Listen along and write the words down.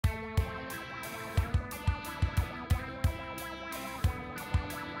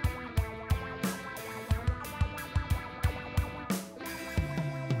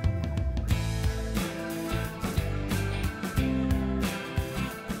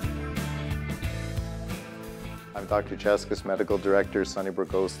I'm Dr. Cheskes, Medical Director,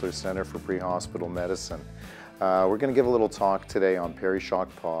 Sunnybrook Osler Center for Pre-Hospital Medicine. We're going to give a little talk today on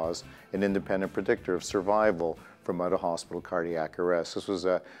peri-shock pause, an independent predictor of survival from out-of-hospital cardiac arrest. This was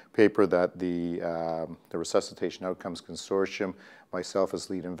a paper that the Resuscitation Outcomes Consortium, myself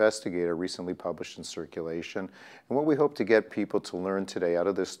as lead investigator, recently published in Circulation. And what we hope to get people to learn today out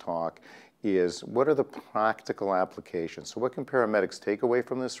of this talk is what are the practical applications? So what can paramedics take away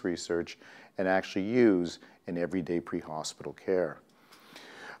from this research and actually use in everyday pre-hospital care?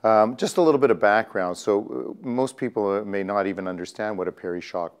 Just a little bit of background. So most people may not even understand what a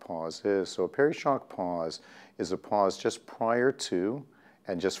peri-shock pause is. So a peri-shock pause is a pause just prior to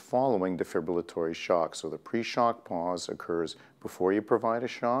and just following defibrillatory shock. So the pre-shock pause occurs before you provide a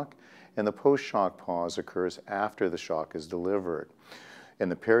shock, and the post-shock pause occurs after the shock is delivered. And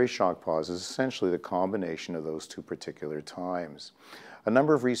the peri-shock pause is essentially the combination of those two particular times. A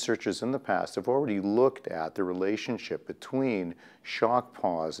number of researchers in the past have already looked at the relationship between shock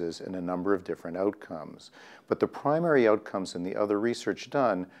pauses and a number of different outcomes. But the primary outcomes in the other research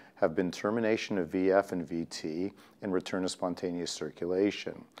done have been termination of VF and VT and return of spontaneous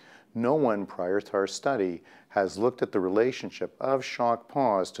circulation. No one prior to our study has looked at the relationship of shock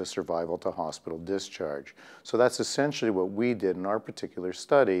pause to survival to hospital discharge. So that's essentially what we did in our particular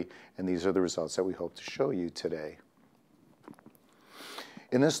study, and these are the results that we hope to show you today.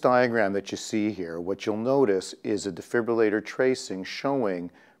 In this diagram that you see here, what you'll notice is a defibrillator tracing showing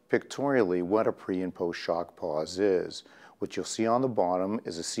pictorially what a pre- and post-shock pause is. What you'll see on the bottom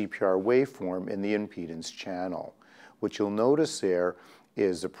is a CPR waveform in the impedance channel. What you'll notice there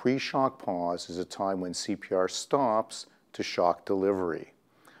is a pre-shock pause is a time when CPR stops to shock delivery.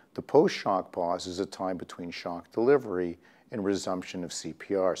 The post-shock pause is a time between shock delivery and resumption of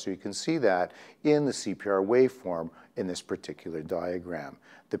CPR. So you can see that in the CPR waveform in this particular diagram.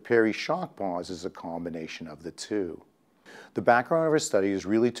 The peri-shock pause is a combination of the two. The background of our study is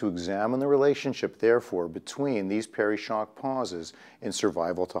really to examine the relationship, therefore, between these peri-shock pauses and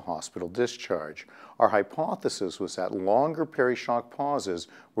survival to hospital discharge. Our hypothesis was that longer peri-shock pauses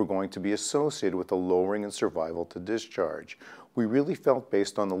were going to be associated with a lowering in survival to discharge. We really felt,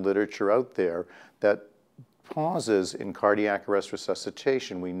 based on the literature out there, that pauses in cardiac arrest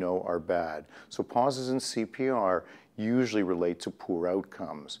resuscitation we know are bad. So pauses in CPR usually relate to poor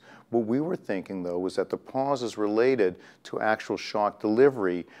outcomes. What we were thinking, though, was that the pauses related to actual shock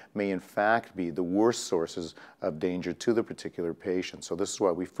delivery may in fact be the worst sources of danger to the particular patient. So this is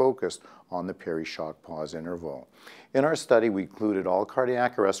why we focused on the peri-shock pause interval. In our study, we included all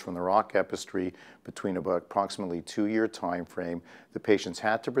cardiac arrests from the rock epistry between about approximately 2-year time frame. The patients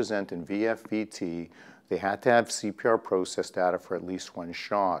had to present in VF-VT. They had to have CPR process data for at least one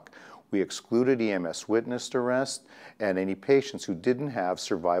shock. We excluded EMS witnessed arrest and any patients who didn't have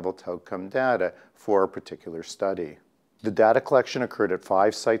survival to outcome data for our particular study. The data collection occurred at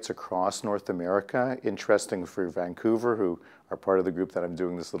 5 sites across North America. Interesting for Vancouver, who are part of the group that I'm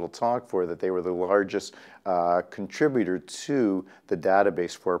doing this little talk for, that they were the largest contributor to the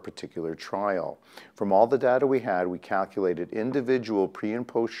database for a particular trial. From all the data we had, we calculated individual pre- and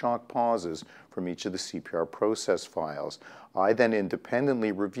post-shock pauses from each of the CPR process files. I then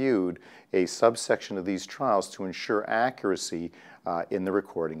independently reviewed a subsection of these trials to ensure accuracy in the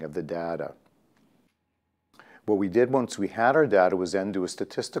recording of the data. What we did once we had our data was then do a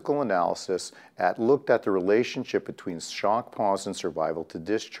statistical analysis looked at the relationship between shock pause and survival to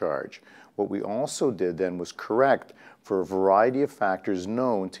discharge. What we also did then was correct for a variety of factors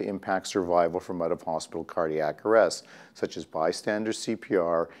known to impact survival from out-of-hospital cardiac arrest, such as bystander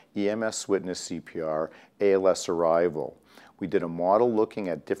CPR, EMS witness CPR, ALS arrival. We did a model looking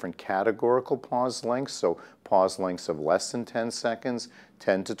at different categorical pause lengths, so pause lengths of less than 10 seconds,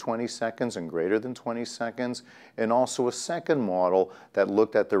 10 to 20 seconds, and greater than 20 seconds, and also a second model that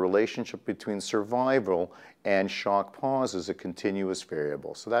looked at the relationship between survival and shock pause as a continuous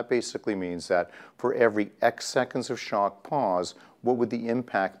variable. So that basically means that for every X seconds of shock pause, what would the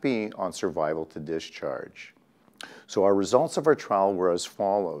impact be on survival to discharge? So our results of our trial were as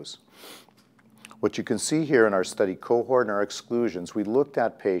follows. What you can see here in our study cohort and our exclusions, we looked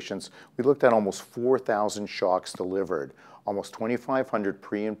at patients, we looked at almost 4,000 shocks delivered, almost 2,500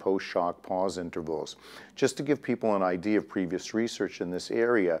 pre- and post-shock pause intervals. Just to give people an idea of previous research in this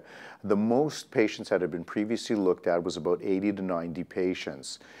area, the most patients that had been previously looked at was about 80 to 90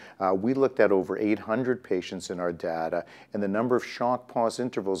 patients. We looked at over 800 patients in our data, and the number of shock pause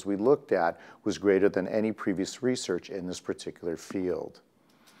intervals we looked at was greater than any previous research in this particular field.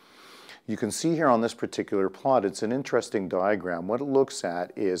 You can see here on this particular plot, it's an interesting diagram. What it looks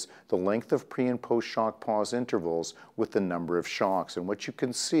at is the length of pre- and post-shock pause intervals with the number of shocks. And what you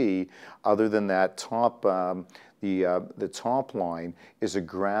can see, other than that top the top line, is a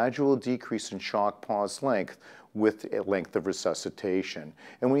gradual decrease in shock pause length with a length of resuscitation.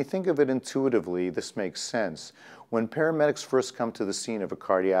 And when you think of it intuitively, this makes sense. When paramedics first come to the scene of a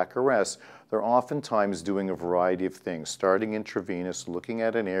cardiac arrest, they're oftentimes doing a variety of things, starting intravenous, looking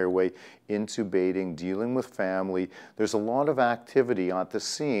at an airway, intubating, dealing with family. There's a lot of activity at the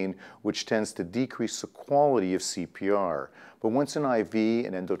scene, which tends to decrease the quality of CPR. But once an IV,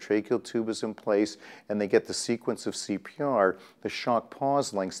 an endotracheal tube is in place, and they get the sequence of CPR, the shock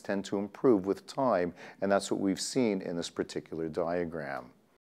pause lengths tend to improve with time, and that's what we've seen in this particular diagram.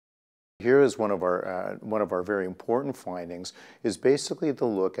 Here is one of our very important findings, is basically the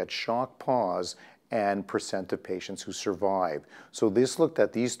look at shock pause and percent of patients who survive. So this looked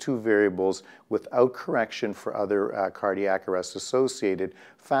at these two variables without correction for other cardiac arrest-associated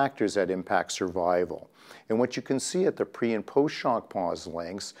factors that impact survival. And what you can see at the pre- and post-shock pause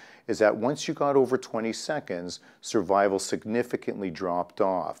lengths is that once you got over 20 seconds, survival significantly dropped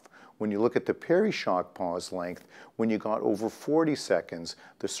off. When you look at the peri-shock pause length, when you got over 40 seconds,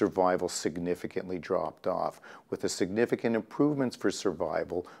 the survival significantly dropped off, with a significant improvements for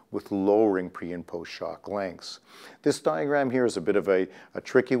survival with lowering pre- and post-shock lengths. This diagram here is a bit of a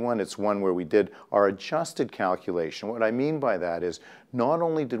tricky one. It's one where we did our adjusted calculation. What I mean by that is not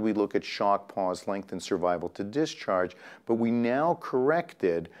only did we look at shock pause length and survival to discharge, but we now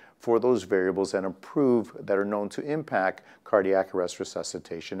corrected for those variables that are known to impact cardiac arrest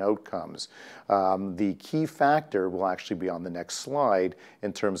resuscitation outcomes. The key factor will actually be on the next slide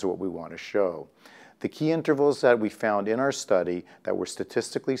in terms of what we want to show. The key intervals that we found in our study that were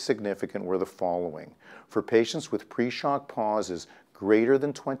statistically significant were the following. For patients with pre-shock pauses greater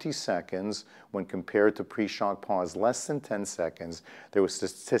than 20 seconds, when compared to pre-shock pause less than 10 seconds, there was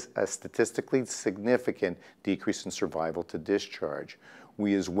a statistically significant decrease in survival to discharge.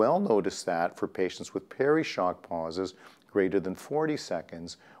 We as well noticed that for patients with peri-shock pauses greater than 40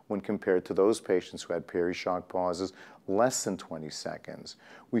 seconds when compared to those patients who had peri-shock pauses less than 20 seconds.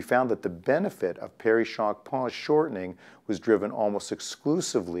 We found that the benefit of peri-shock pause shortening was driven almost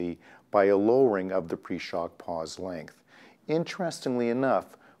exclusively by a lowering of the pre-shock pause length. Interestingly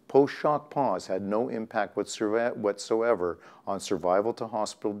enough, post-shock pause had no impact whatsoever on survival to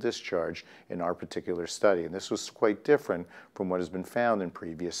hospital discharge in our particular study, and this was quite different from what has been found in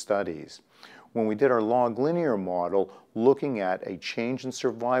previous studies. When we did our log linear model looking at a change in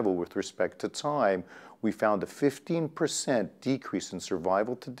survival with respect to time, we found a 15% decrease in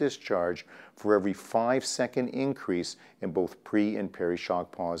survival to discharge for every 5-second increase in both pre- and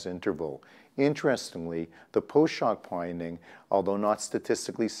peri-shock pause interval. Interestingly, the post-shock finding, although not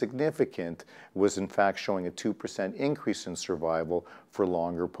statistically significant, was in fact showing a 2% increase in survival for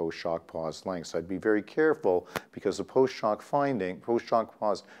longer post-shock pause lengths. So I'd be very careful because the post-shock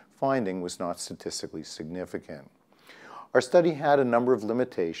pause finding was not statistically significant. Our study had a number of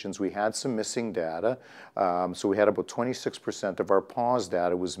limitations. We had some missing data, so we had about 26% of our pause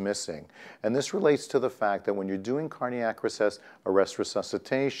data was missing. And this relates to the fact that when you're doing cardiac arrest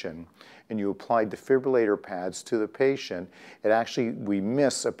resuscitation and you apply defibrillator pads to the patient, we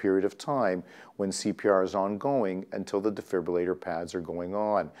miss a period of time when CPR is ongoing until the defibrillator pads are going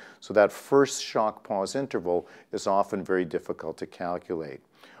on. So that first shock pause interval is often very difficult to calculate.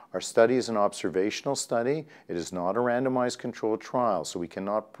 Our study is an observational study. It is not a randomized controlled trial, so we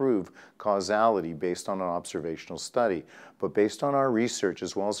cannot prove causality based on an observational study. But based on our research,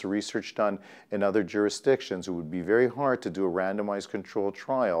 as well as the research done in other jurisdictions, it would be very hard to do a randomized controlled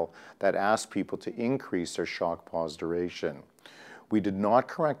trial that asks people to increase their shock pause duration. We did not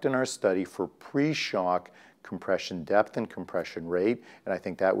correct in our study for pre-shock compression depth and compression rate, and I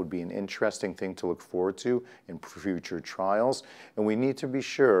think that would be an interesting thing to look forward to in future trials. And we need to be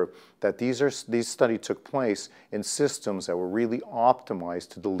sure that these studies took place in systems that were really optimized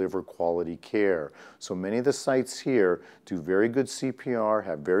to deliver quality care. So many of the sites here do very good CPR,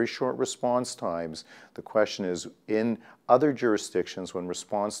 have very short response times. The question is, in other jurisdictions, when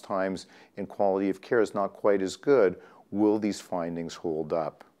response times and quality of care is not quite as good, will these findings hold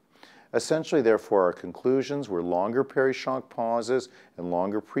up? Essentially, therefore, our conclusions were longer peri-shock pauses and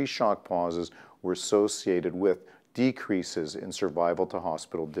longer pre-shock pauses were associated with decreases in survival to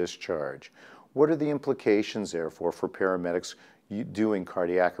hospital discharge. What are the implications, therefore, for paramedics doing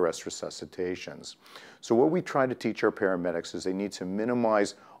cardiac arrest resuscitations? So what we try to teach our paramedics is they need to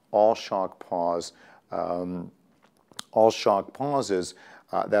minimize all shock pauses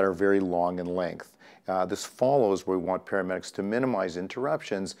that are very long in length. This follows where we want paramedics to minimize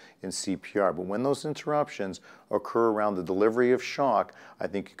interruptions in CPR. But when those interruptions occur around the delivery of shock, I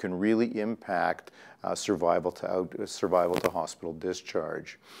think it can really impact survival to hospital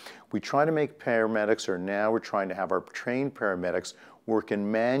discharge. We try to make paramedics, or now we're trying to have our trained paramedics work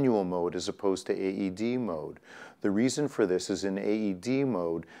in manual mode as opposed to AED mode. The reason for this is in AED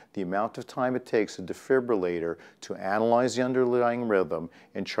mode, the amount of time it takes a defibrillator to analyze the underlying rhythm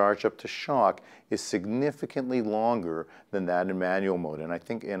and charge up to shock is significantly longer than that in manual mode. And I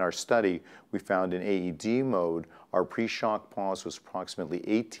think in our study, we found in AED mode, our pre-shock pause was approximately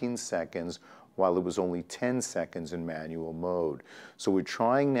 18 seconds, while it was only 10 seconds in manual mode. So we're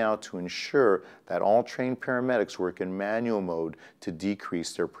trying now to ensure that all trained paramedics work in manual mode to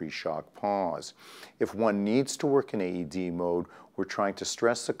decrease their pre-shock pause. If one needs to work in AED mode, we're trying to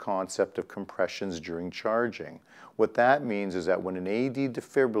stress the concept of compressions during charging. What that means is that when an AED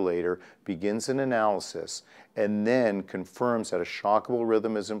defibrillator begins an analysis and then confirms that a shockable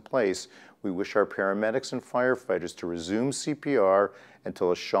rhythm is in place, we wish our paramedics and firefighters to resume CPR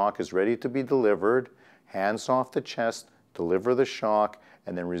until a shock is ready to be delivered, hands off the chest, deliver the shock,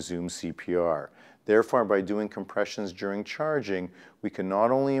 and then resume CPR. Therefore, by doing compressions during charging, we can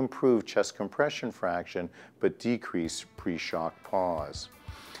not only improve chest compression fraction, but decrease pre-shock pause.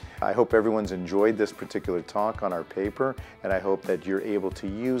 I hope everyone's enjoyed this particular talk on our paper, and I hope that you're able to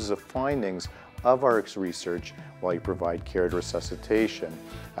use the findings of our research while you provide care to resuscitation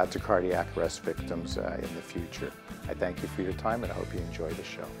to cardiac arrest victims in the future. I thank you for your time, and I hope you enjoy the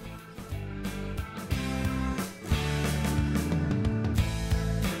show.